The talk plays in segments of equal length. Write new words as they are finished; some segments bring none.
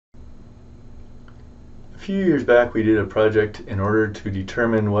few years back we did a project in order to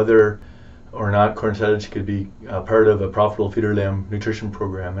determine whether or not corn silage could be part of a profitable feeder lamb nutrition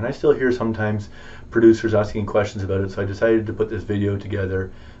program, and I still hear sometimes producers asking questions about it, so I decided to put this video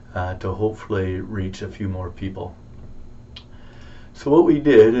together to hopefully reach a few more people. So what we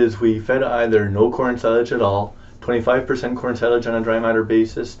did is we fed either no corn silage at all, 25% corn silage on a dry matter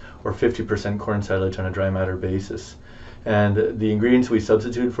basis, or 50% corn silage on a dry matter basis. And the ingredients we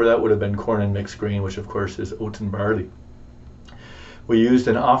substituted for that would have been corn and mixed grain, which of course is oats and barley. We used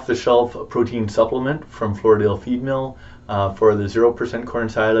an off-the-shelf protein supplement from Floridale Feed Mill for the 0% corn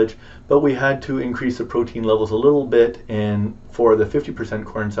silage, but we had to increase the protein levels a little bit for the 50%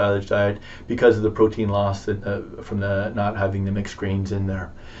 corn silage diet because of the protein loss from the not having the mixed grains in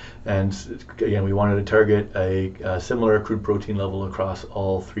there. And again, we wanted to target a similar crude protein level across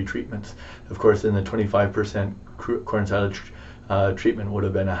all three treatments. Of course, in the 25% corn silage treatment would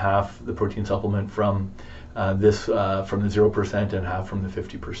have been a half the protein supplement from from the 0% and half from the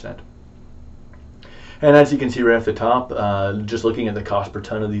 50%. And as you can see right off the top, just looking at the cost per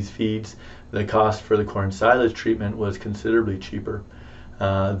ton of these feeds, the cost for the corn silage treatment was considerably cheaper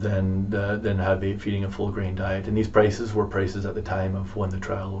than feeding a full grain diet. And these prices were prices at the time of when the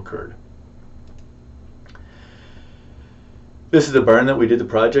trial occurred. This is the barn that we did the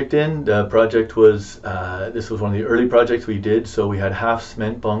project in. The project was, this was one of the early projects we did, so we had half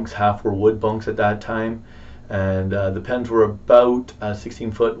cement bunks, half were wood bunks at that time. And the pens were about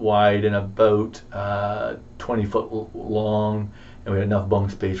 16 foot wide and about 20 foot long, and we had enough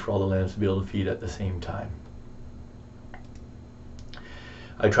bunk space for all the lambs to be able to feed at the same time.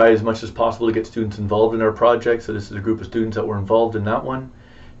 I tried as much as possible to get students involved in our project, so this is a group of students that were involved in that one.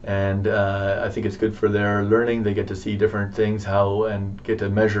 And I think it's good for their learning. They get to see different things, and get to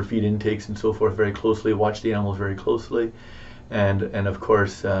measure feed intakes and so forth very closely, watch the animals very closely. And of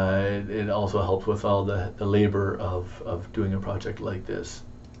course, it also helps with all the labor of doing a project like this.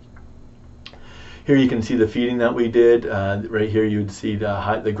 Here you can see the feeding that we did. Right here you'd see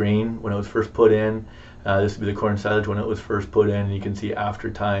the grain when it was first put in. This would be the corn silage when it was first put in, and you can see after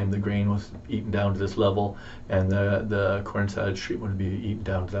time the grain was eaten down to this level, and the corn silage treatment would be eaten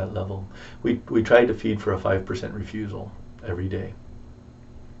down to that level. We tried to feed for a 5% refusal every day.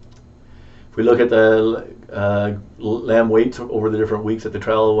 If we look at the lamb weights over the different weeks that the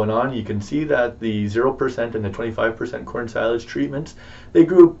trial went on, you can see that the 0% and the 25% corn silage treatments, they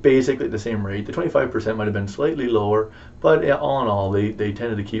grew basically at the same rate. The 25% might have been slightly lower, but all in all, they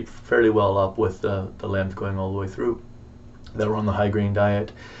tended to keep fairly well up with the lambs going all the way through that were on the high grain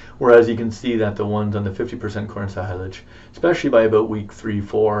diet. Whereas you can see that the ones on the 50% corn silage, especially by about week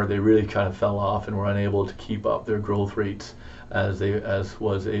 3-4, they really kind of fell off and were unable to keep up their growth rates as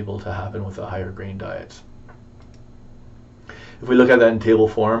was able to happen with the higher grain diets. If we look at that in table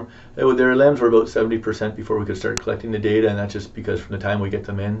form, their lambs were about 70% before we could start collecting the data, and that's just because from the time we get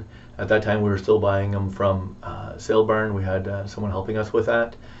them in, at that time we were still buying them from sale barn. We had someone helping us with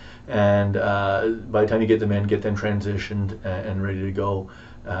that, and by the time you get them in, get them transitioned and ready to go,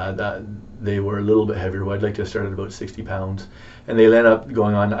 that they were a little bit heavier. I'd like to start at about 60 pounds, and they end up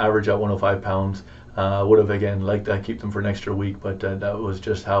going on average at 105 pounds. Would have again liked to keep them for an extra week, but that was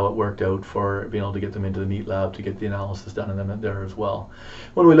just how it worked out for being able to get them into the meat lab to get the analysis done on them there as well.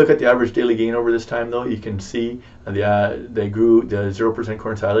 When we look at the average daily gain over this time, though, you can see they grew. The 0%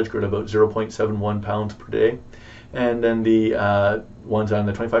 corn silage grew at about 0.71 pounds per day, and then the ones on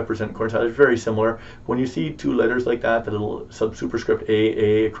the 25% corn silage, very similar. When you see two letters like that, the little superscript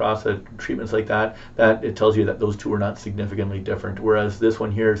AA across the treatments like that, it tells you that those two are not significantly different. Whereas this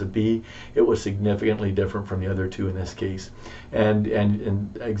one here is a B, it was significantly different from the other two in this case. And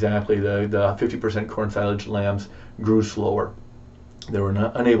exactly, the 50% corn silage lambs grew slower. They were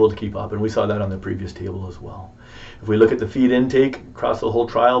unable to keep up, and we saw that on the previous table as well. If we look at the feed intake across the whole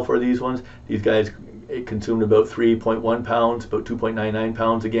trial for these ones, these guys consumed about 3.1 pounds, about 2.99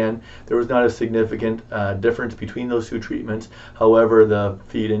 pounds again. There was not a significant difference between those two treatments. However, the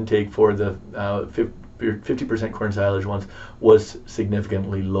feed intake for the 50% corn silage ones was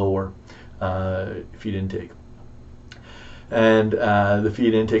significantly lower feed intake. And the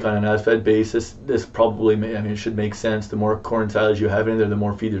feed intake on an as-fed basis, this probably, it should make sense. The more corn silage you have in there, the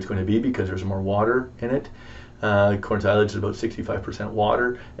more feed there's going to be because there's more water in it. Corn silage is about 65%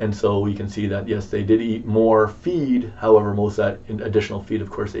 water, and so we can see that yes, they did eat more feed. However, most of that additional feed, of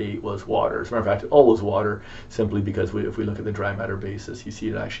course, they ate was water. As a matter of fact, it all was water, simply because if we look at the dry matter basis, you see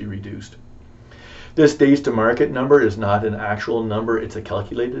it actually reduced. This days to market number is not an actual number, it's a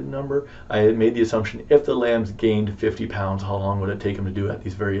calculated number. I made the assumption if the lambs gained 50 pounds, how long would it take them to do at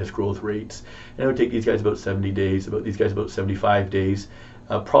these various growth rates? And it would take these guys about 70 days, these guys about 75 days.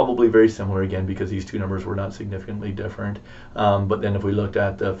 Probably very similar again because these two numbers were not significantly different. But then if we looked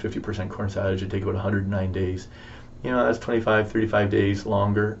at the 50% corn silage, it'd take about 109 days. That's 25, 35 days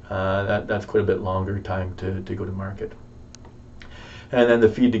longer. That's quite a bit longer time to go to market. And then the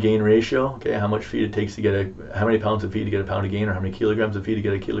feed to gain ratio, okay, how much feed it takes to get how many pounds of feed to get a pound of gain, or how many kilograms of feed to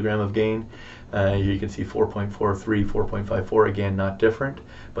get a kilogram of gain. You can see 4.43, 4.54, again, not different,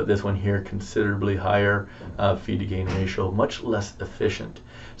 but this one here, considerably higher feed to gain ratio, much less efficient.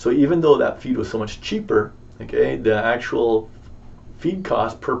 So even though that feed was so much cheaper, okay, the actual feed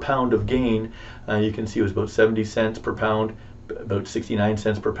cost per pound of gain, you can see it was about 70 cents per pound, about 69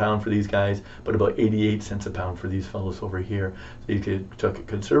 cents per pound for these guys, but about 88 cents a pound for these fellows over here. So you took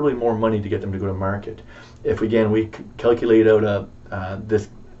considerably more money to get them to go to market. If again we calculate out this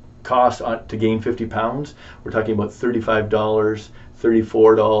cost to gain 50 pounds, we're talking about $35,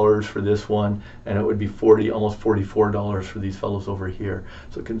 $34 for this one, and it would be almost $44 for these fellows over here.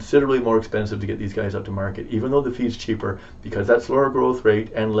 So considerably more expensive to get these guys up to market, even though the feed's cheaper, because that slower growth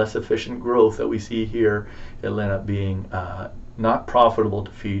rate and less efficient growth that we see here, it'll end up being not profitable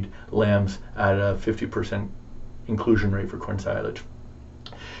to feed lambs at a 50% inclusion rate for corn silage.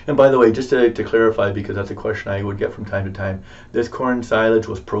 And by the way, just to clarify, because that's a question I would get from time to time, this corn silage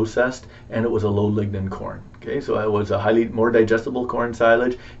was processed and it was a low lignin corn. Okay, so it was a more digestible corn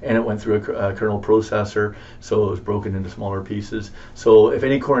silage, and it went through a kernel processor, so it was broken into smaller pieces. So if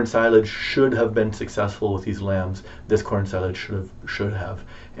any corn silage should have been successful with these lambs, this corn silage should have,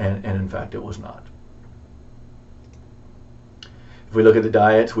 and in fact it was not. If we look at the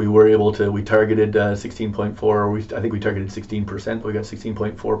diets, we targeted 16.4, I think we targeted 16%, we got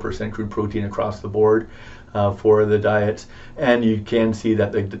 16.4% crude protein across the board for the diets. And you can see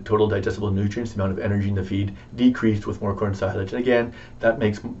that the total digestible nutrients, the amount of energy in the feed, decreased with more corn silage. And again, that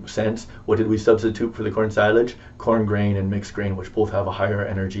makes sense. What did we substitute for the corn silage? Corn grain and mixed grain, which both have a higher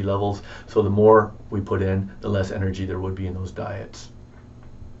energy levels. So the more we put in, the less energy there would be in those diets.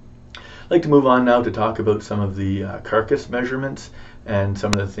 I'd like to move on now to talk about some of the carcass measurements and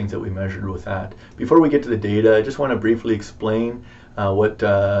some of the things that we measured with that. Before we get to the data, I just want to briefly explain what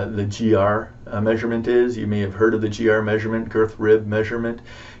the GR measurement is. You may have heard of the GR measurement, girth rib measurement.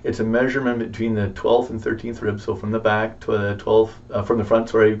 It's a measurement between the 12th and 13th rib, so from the back to the 12th, from the front,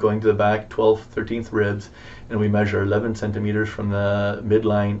 sorry, going to the back, 12th, 13th ribs, and we measure 11 centimeters from the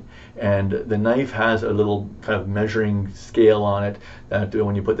midline. And the knife has a little kind of measuring scale on it that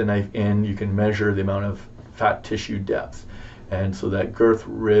when you put the knife in, you can measure the amount of fat tissue depth. And so that girth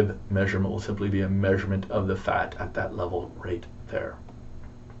rib measurement will simply be a measurement of the fat at that level right there.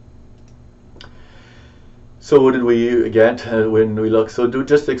 So what did we get when we look? So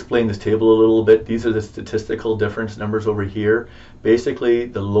just to explain this table a little bit, these are the statistical difference numbers over here. Basically,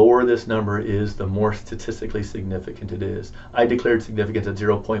 the lower this number is, the more statistically significant it is. I declared significance at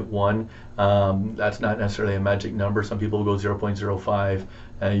 0.1. That's not necessarily a magic number. Some people go 0.05.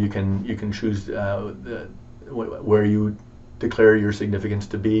 You can choose where you declare your significance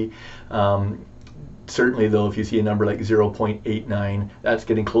to be. Certainly, though, if you see a number like 0.89, that's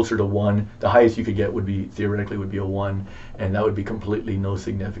getting closer to 1. The highest you could get would be, theoretically, would be a 1, and that would be completely no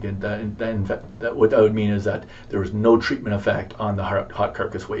significant. In fact, what that would mean is that there was no treatment effect on the hot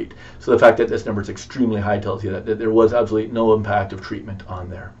carcass weight. So the fact that this number is extremely high tells you that there was absolutely no impact of treatment on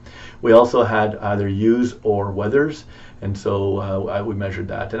there. We also had either ewes or wethers, and so we measured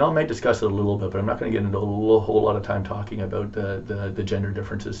that. And I might discuss it a little bit, but I'm not going to get into a whole lot of time talking about the gender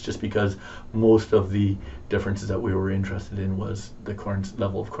differences, just because most of the differences that we were interested in was the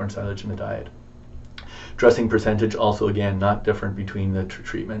level of corn silage in the diet. Dressing percentage, also again not different between the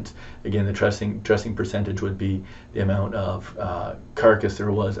treatments. Again, the dressing percentage would be the amount of carcass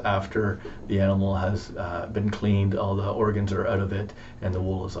there was after the animal has been cleaned, all the organs are out of it, and the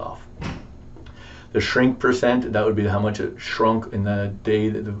wool is off. The shrink percent, that would be how much it shrunk in the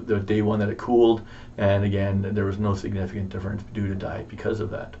day one that it cooled, and again, there was no significant difference due to diet because of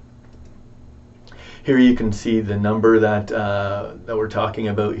that. Here you can see the number that we're talking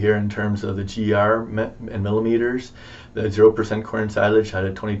about here in terms of the GR in millimeters. The 0% corn silage had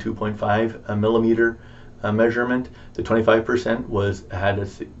a 22.5 millimeter measurement. The 25% had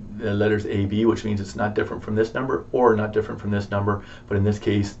the letters AB, which means it's not different from this number or not different from this number. But in this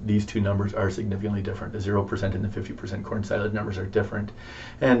case, these two numbers are significantly different. The 0% and the 50% corn silage numbers are different.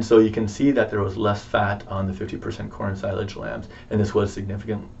 And so you can see that there was less fat on the 50% corn silage lambs, and this was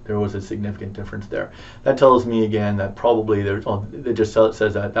significant. There was a significant difference there. That tells me again that probably it just says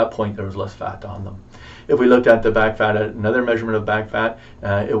that at that point there was less fat on them. If we looked at the back fat, at another measurement of back fat,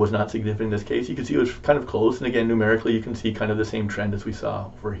 it was not significant in this case. You can see it was kind of close, and again, numerically, you can see kind of the same trend as we saw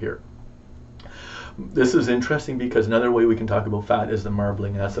over here. This is interesting because another way we can talk about fat is the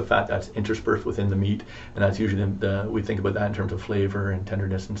marbling, and that's the fat that's interspersed within the meat, and that's usually we think about that in terms of flavor and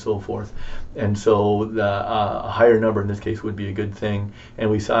tenderness and so forth. And so a higher number in this case would be a good thing, and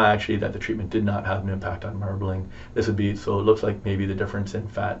we saw actually that the treatment did not have an impact on marbling. This would be, so it looks like maybe the difference in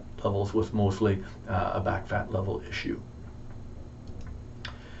fat levels was mostly a back fat level issue.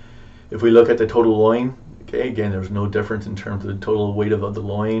 If we look at the total loin, okay, again, there's no difference in terms of the total weight of the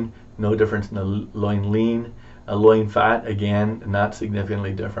loin, no difference in the loin lean. Loin fat, again, not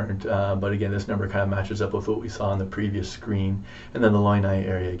significantly different, but again, this number kind of matches up with what we saw on the previous screen. And then the loin eye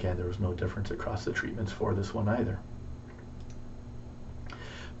area, again, there was no difference across the treatments for this one either.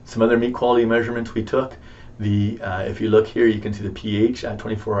 Some other meat quality measurements we took. If you look here, you can see the pH at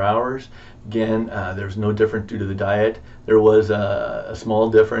 24 hours. Again, there's no difference due to the diet. There was a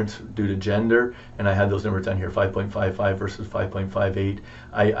small difference due to gender, and I had those numbers down here, 5.55 versus 5.58.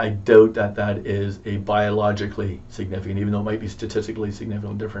 I doubt that that is a biologically significant, even though it might be statistically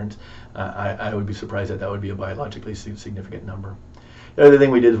significant difference. I would be surprised that that would be a biologically significant number. The other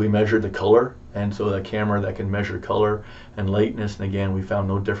thing we did is we measured the color, and so the camera that can measure color and lightness, and again we found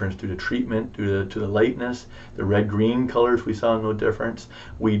no difference due to treatment, due to the lightness. The red-green colors, we saw no difference.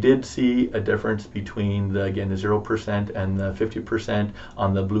 We did see a difference between the 0% and the 50%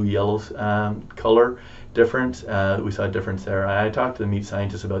 on the blue-yellow color difference. We saw a difference there. I talked to the meat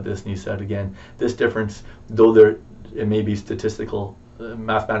scientist about this, and he said, again, this difference, though it may be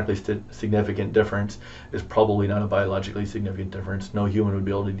mathematically significant difference, is probably not a biologically significant difference. No human would be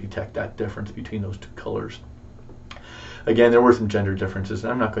able to detect that difference between those two colors. Again, there were some gender differences,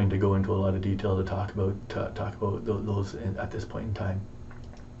 and I'm not going to go into a lot of detail to talk about those at this point in time.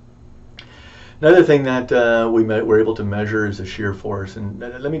 Another thing that we were able to measure is the shear force, and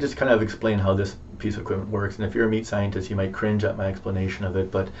let me just kind of explain how this piece of equipment works. And if you're a meat scientist, you might cringe at my explanation of it,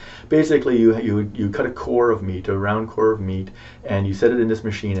 but basically you cut a core of meat, a round core of meat, and you set it in this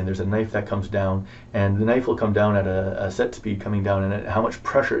machine, and there's a knife that comes down, and the knife will come down at a set speed coming down, and how much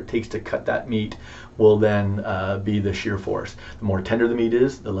pressure it takes to cut that meat will then be the shear force. The more tender the meat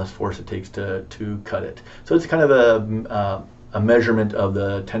is, the less force it takes to cut it. So it's kind of a measurement of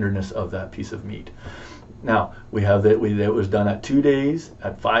the tenderness of that piece of meat. Now, we have that it was done at 2 days,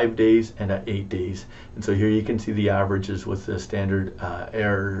 at 5 days, and at 8 days. And so here you can see the averages with the standard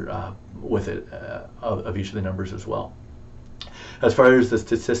error with it of each of the numbers as well. As far as the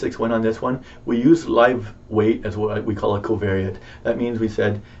statistics went on this one, we used live weight as what we call a covariate. That means we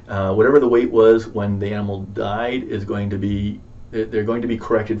said whatever the weight was when the animal died is going to be they're going to be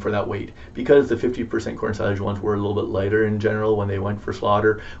corrected for that weight. Because the 50% corn silage ones were a little bit lighter in general when they went for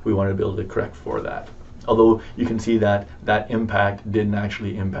slaughter, we wanted to be able to correct for that. Although you can see that that impact didn't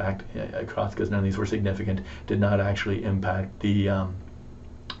actually impact across, because none of these were significant, did not actually impact the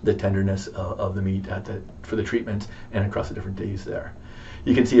tenderness of the meat for the treatments and across the different days there.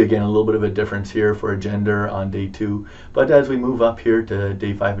 You can see again a little bit of a difference here for a gender on day 2, but as we move up here to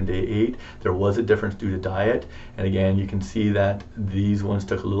day 5 and day 8, there was a difference due to diet, and again you can see that these ones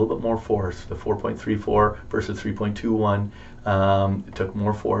took a little bit more force. The 4.34 versus 3.21 it took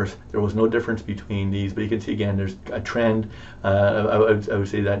more force. There was no difference between these, but you can see again there's a trend. I would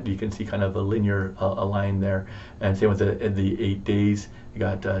say that you can see kind of a linear line there, and same with the 8 days. It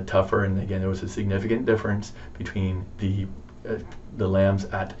got tougher, and again there was a significant difference between the lambs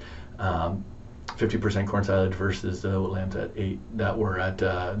at 50% corn silage versus the lambs at 8 that were at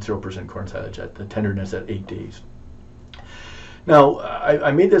 0% corn silage at the tenderness at 8 days. Now,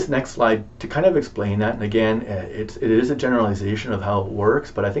 I made this next slide to kind of explain that, and again, it is a generalization of how it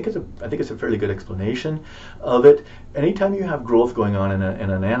works, but I think it's a fairly good explanation of it. Anytime you have growth going on in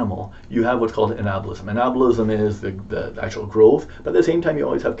an animal, you have what's called anabolism. Anabolism is the actual growth, but at the same time, you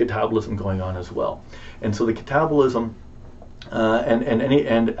always have catabolism going on as well. And so the catabolism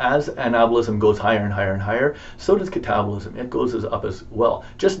and as anabolism goes higher and higher and higher, so does catabolism. It goes up as well.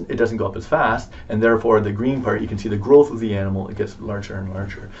 Just it doesn't go up as fast, and therefore the green part, you can see the growth of the animal. It gets larger and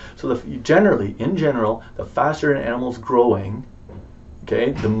larger. So in general, the faster an animal's growing,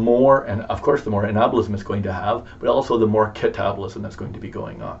 okay, the more, and of course the more anabolism it's going to have, but also the more catabolism that's going to be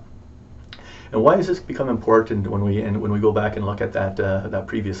going on. And why has this become important when we go back and look at that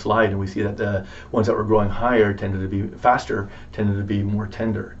previous slide, and we see that the ones that were growing higher tended to be faster, tended to be more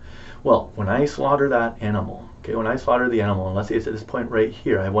tender? Well, when I slaughter that animal, okay, when I slaughter the animal, and let's say it's at this point right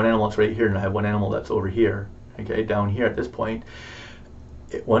here, I have one animal that's right here, and I have one animal that's over here, okay, down here at this point.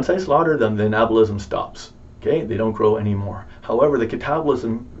 Once I slaughter them, the anabolism stops. Okay, they don't grow anymore. However, the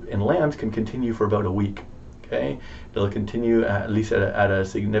catabolism in lambs can continue for about a week. Okay, it'll continue at least at a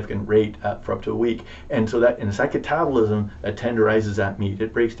significant rate for up to a week, and so that in its catabolism that tenderizes that meat.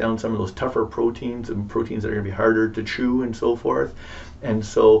 It breaks down some of those tougher proteins and proteins that are going to be harder to chew and so forth. And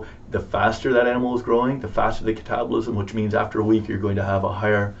so the faster that animal is growing, the faster the catabolism, which means after a week you're going to have a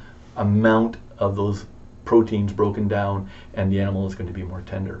higher amount of those proteins broken down, and the animal is going to be more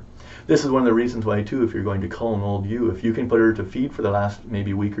tender. This is one of the reasons why too, if you're going to cull an old ewe, if you can put her to feed for the last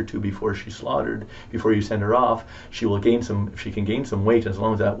maybe week or two before she's slaughtered, before you send her off, she will gain some, she can gain some weight. As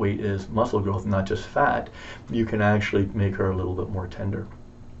long as that weight is muscle growth, not just fat, you can actually make her a little bit more tender.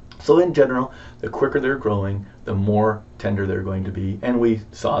 So in general, the quicker they're growing, the more tender they're going to be, and we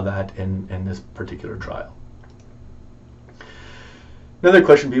saw that in this particular trial. Another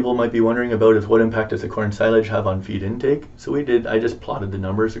question people might be wondering about is what impact does the corn silage have on feed intake? So I just plotted the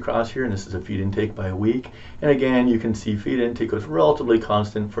numbers across here, and this is a feed intake by week. And again, you can see feed intake was relatively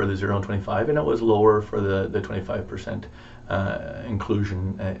constant for the 0 and 25, and it was lower for the 25%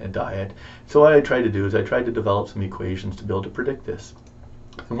 inclusion diet. So what I tried to do is I tried to develop some equations to be able to predict this.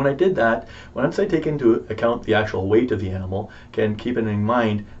 And when I did that, once I take into account the actual weight of the animal, can keep it in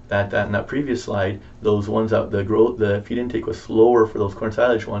mind that in that previous slide, those ones that the feed intake was slower for those corn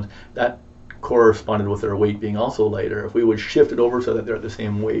silage ones, that corresponded with their weight being also lighter. If we would shift it over so that they're at the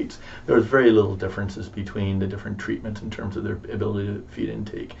same weights, there was very little differences between the different treatments in terms of their ability to feed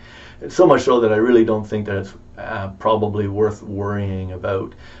intake. It's so much so that I really don't think that it's probably worth worrying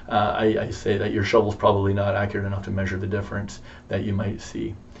about. I say that your shovel's probably not accurate enough to measure the difference that you might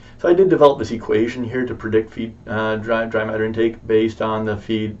see. So I did develop this equation here to predict feed dry matter intake based on the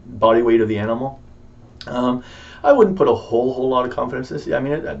feed body weight of the animal. I wouldn't put a whole lot of confidence in this. I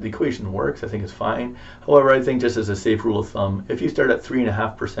mean, the equation works. I think it's fine. However, I think just as a safe rule of thumb, if you start at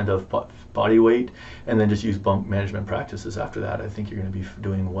 3.5% of body weight and then just use bunk management practices after that, I think you're going to be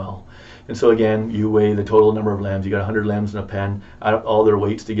doing well. And so again, you weigh the total number of lambs. You got 100 lambs in a pen, add up all their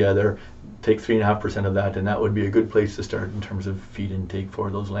weights together, take 3.5% of that, and that would be a good place to start in terms of feed intake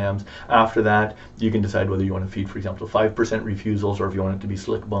for those lambs. After that, you can decide whether you want to feed, for example, 5% refusals, or if you want it to be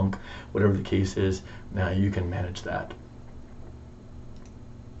slick bunk, whatever the case is, you can manage that.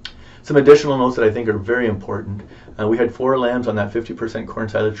 Some additional notes that I think are very important. We had 4 lambs on that 50% corn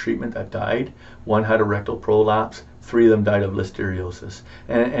silage treatment that died. 1 had a rectal prolapse. 3 of them died of listeriosis.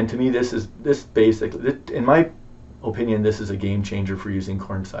 And to me, this basically, in my opinion, this is a game changer for using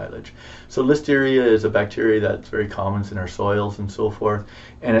corn silage. So listeria is a bacteria that's very common in our soils and so forth,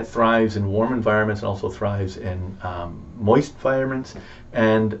 and it thrives in warm environments and also thrives in moist environments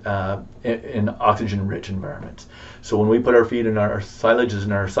and in oxygen-rich environments. So when we put our feed in our silages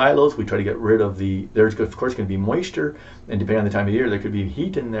in our silos, we try to get rid of there's of course going to be moisture, and depending on the time of year, there could be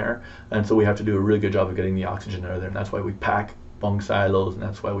heat in there, and so we have to do a really good job of getting the oxygen out of there, and that's why we pack bunk silos, and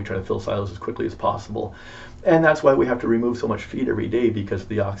that's why we try to fill silos as quickly as possible. And that's why we have to remove so much feed every day, because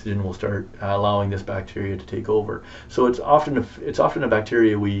the oxygen will start allowing this bacteria to take over. So it's often a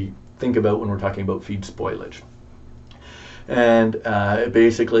bacteria we think about when we're talking about feed spoilage. And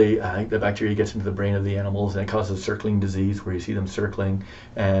basically, the bacteria gets into the brain of the animals, and it causes circling disease, where you see them circling,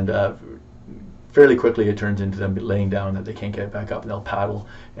 and fairly quickly it turns into them laying down that they can't get back up, and they'll paddle,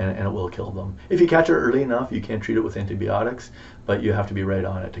 and it will kill them. If you catch it early enough, you can treat it with antibiotics, but you have to be right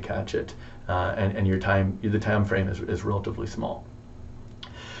on it to catch it, and the time frame is relatively small.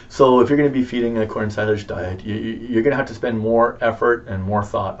 So if you're going to be feeding a corn silage diet, you're going to have to spend more effort and more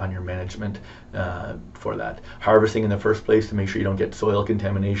thought on your management for that. Harvesting in the first place to make sure you don't get soil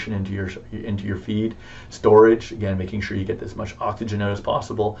contamination into your feed. Storage, again, making sure you get as much oxygen out as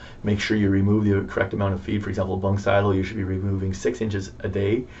possible. Make sure you remove the correct amount of feed. For example, bunk silo, you should be removing 6 inches a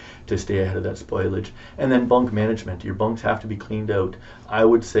day to stay ahead of that spoilage. And then bunk management. Your bunks have to be cleaned out, I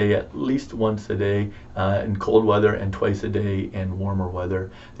would say, at least once a day in cold weather, and twice a day in warmer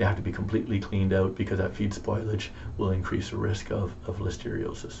weather. They have to be completely cleaned out, because that feed spoilage will increase the risk of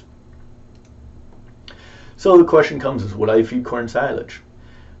listeriosis. So the question comes is, would I feed corn silage?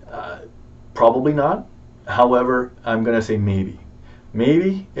 Probably not. However, I'm going to say maybe.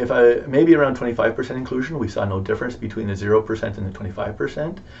 Maybe around 25% inclusion, we saw no difference between the 0% and the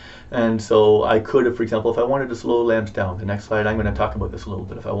 25%. And so I could, for example, if I wanted to slow lambs down, the next slide I'm going to talk about this a little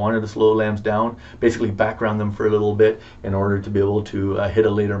bit. If I wanted to slow lambs down, basically background them for a little bit in order to be able to hit a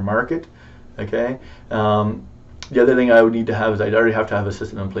later market, okay? The other thing I would need to have is I'd already have to have a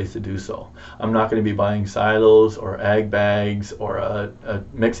system in place to do so. I'm not going to be buying silos or ag bags or a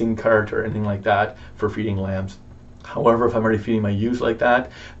mixing cart or anything like that for feeding lambs. However, if I'm already feeding my ewes like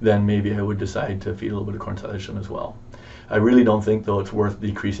that, then maybe I would decide to feed a little bit of corn silage to them as well. I really don't think, though, it's worth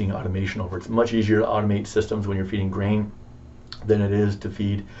decreasing automation over. It's much easier to automate systems when you're feeding grain than it is to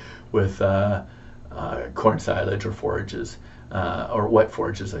feed with corn silage or forages, or wet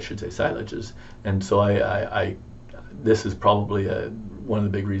forages, I should say, silages. And so this is probably one of the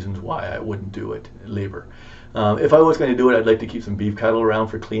big reasons why I wouldn't do it, labor. If I was going to do it, I'd like to keep some beef cattle around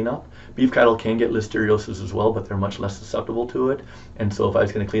for cleanup. Beef cattle can get listeriosis as well, but they're much less susceptible to it. And so if I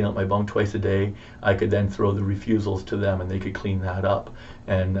was going to clean up my bunk twice a day, I could then throw the refusals to them and they could clean that up.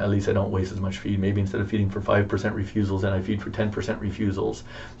 And at least I don't waste as much feed. Maybe instead of feeding for 5% refusals, then I feed for 10% refusals.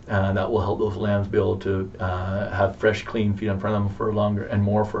 That will help those lambs be able to have fresh, clean feed in front of them for longer and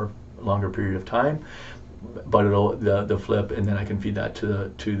more for a longer period of time. But it'll the flip, and then I can feed that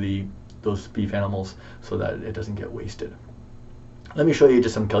to those beef animals so that it doesn't get wasted. Let me show you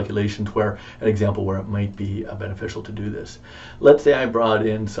just some calculations an example where it might be beneficial to do this. Let's say I brought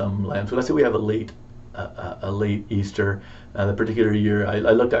in some lambs. So let's say we have a late Easter. The particular year, I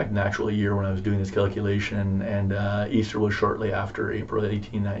looked at an actual year when I was doing this calculation, and Easter was shortly after April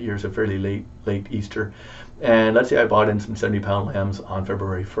 18 that year, so fairly late Easter. And let's say I bought in some 70-pound lambs on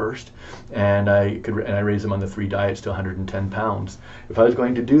February 1st, and I raised them on the 3 diets to 110 pounds. If I was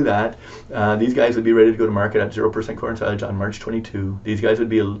going to do that, these guys would be ready to go to market at 0% corn silage on March 22. These guys would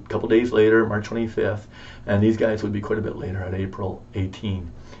be a couple days later, March 25th, and these guys would be quite a bit later at April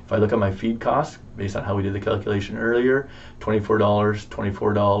 18. If I look at my feed costs, based on how we did the calculation earlier,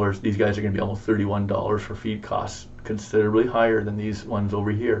 $24. These guys are going to be almost $31 for feed costs, considerably higher than these ones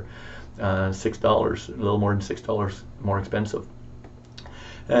over here. $6, a little more than $6 more expensive.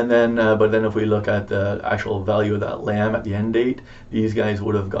 And then, but then if we look at the actual value of that lamb at the end date, these guys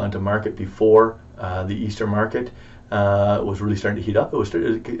would have gone to market before the Easter market was really starting to heat up.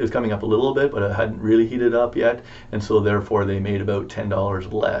 It was coming up a little bit, but it hadn't really heated up yet, and so therefore they made about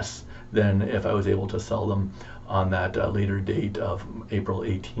 $10 less than if I was able to sell them on that later date of April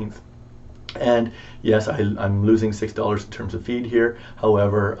 18th. And yes, I'm losing $6 in terms of feed here.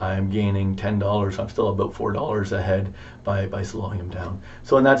 However, I'm gaining $10. I'm still about $4 ahead by slowing them down.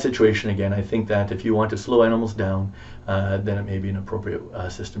 So in that situation, again, I think that if you want to slow animals down, then it may be an appropriate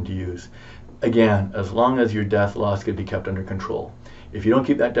system to use. Again, as long as your death loss could be kept under control. If you don't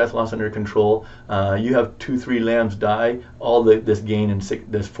keep that death loss under control, you have 2-3 lambs die, all this gain in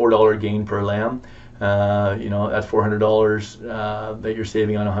this $4 gain per lamb. That's $400 that you're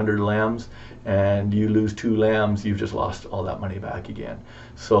saving on 100 lambs, and you lose 2 lambs, you've just lost all that money back again.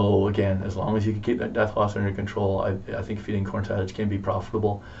 So again, as long as you can keep that death loss under control, I think feeding corn silage can be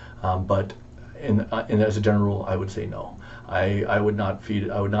profitable. But as a general rule, I would say no. I would not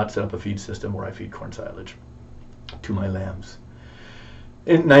set up a feed system where I feed corn silage to my lambs.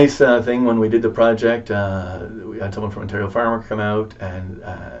 A nice thing when we did the project, we had someone from Ontario Farmer come out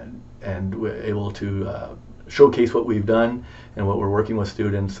and we're able to showcase what we've done and what we're working with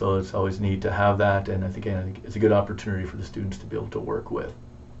students, so it's always neat to have that, and I think it's a good opportunity for the students to be able to work with.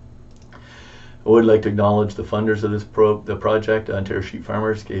 I would like to acknowledge the funders of the project. Ontario Sheep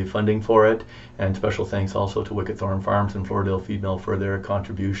Farmers gave funding for it, and special thanks also to Wickett Thorn Farms and Floridale Feed Mill for their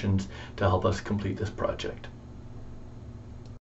contributions to help us complete this project.